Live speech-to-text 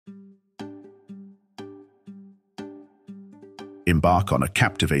Embark on a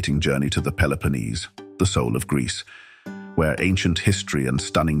captivating journey to the Peloponnese, the soul of Greece, where ancient history and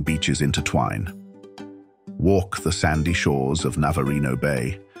stunning beaches intertwine. Walk the sandy shores of Navarino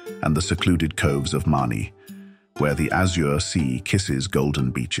Bay and the secluded coves of Mani, where the azure sea kisses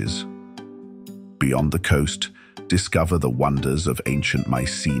golden beaches. Beyond the coast, discover the wonders of ancient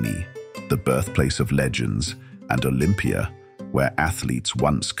Mycenae, the birthplace of legends, and Olympia, where athletes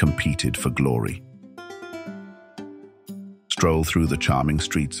once competed for glory. Stroll through the charming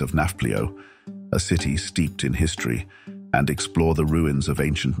streets of Nafplio, a city steeped in history, and explore the ruins of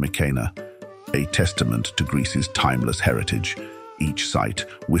ancient Mycenae, a testament to Greece's timeless heritage. Each site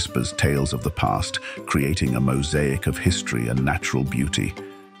whispers tales of the past, creating a mosaic of history and natural beauty.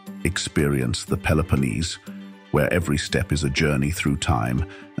 Experience the Peloponnese, where every step is a journey through time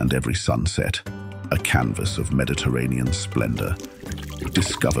and every sunset a canvas of Mediterranean splendor.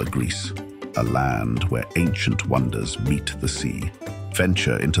 Discover Greece, a land where ancient wonders meet the sea.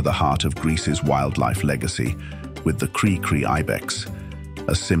 Venture into the heart of Greece's wildlife legacy with the Kri Kri Ibex,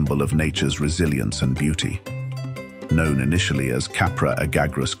 a symbol of nature's resilience and beauty. Known initially as Capra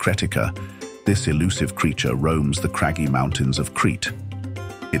agagrus cretica, this elusive creature roams the craggy mountains of Crete.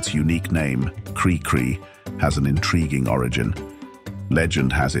 Its unique name, Kri Kri, has an intriguing origin.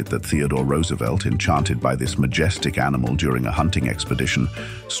 Legend has it that Theodore Roosevelt, enchanted by this majestic animal during a hunting expedition,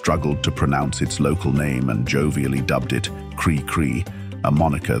 struggled to pronounce its local name and jovially dubbed it Kri Kri, a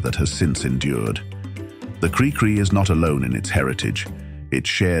moniker that has since endured. The Kri Kri is not alone in its heritage. It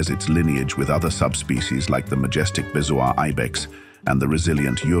shares its lineage with other subspecies like the majestic Bezoar ibex and the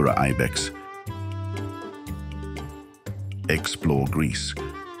resilient Jura ibex. Explore Greece,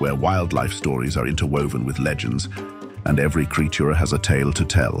 where wildlife stories are interwoven with legends, and every creature has a tale to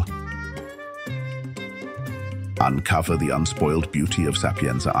tell. Uncover the unspoiled beauty of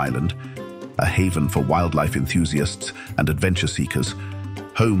Sapienza Island, a haven for wildlife enthusiasts and adventure seekers,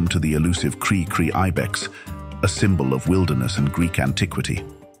 home to the elusive Kri Kri Ibex, a symbol of wilderness and Greek antiquity.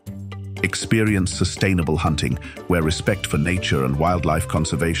 Experience sustainable hunting, where respect for nature and wildlife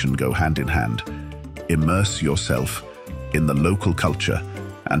conservation go hand in hand. Immerse yourself in the local culture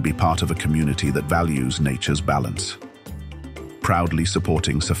and be part of a community that values nature's balance. Proudly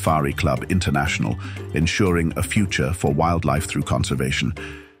supporting Safari Club International, ensuring a future for wildlife through conservation.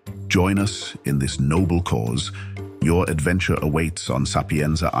 Join us in this noble cause. Your adventure awaits on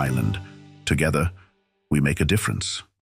Sapienza Island. Together, we make a difference.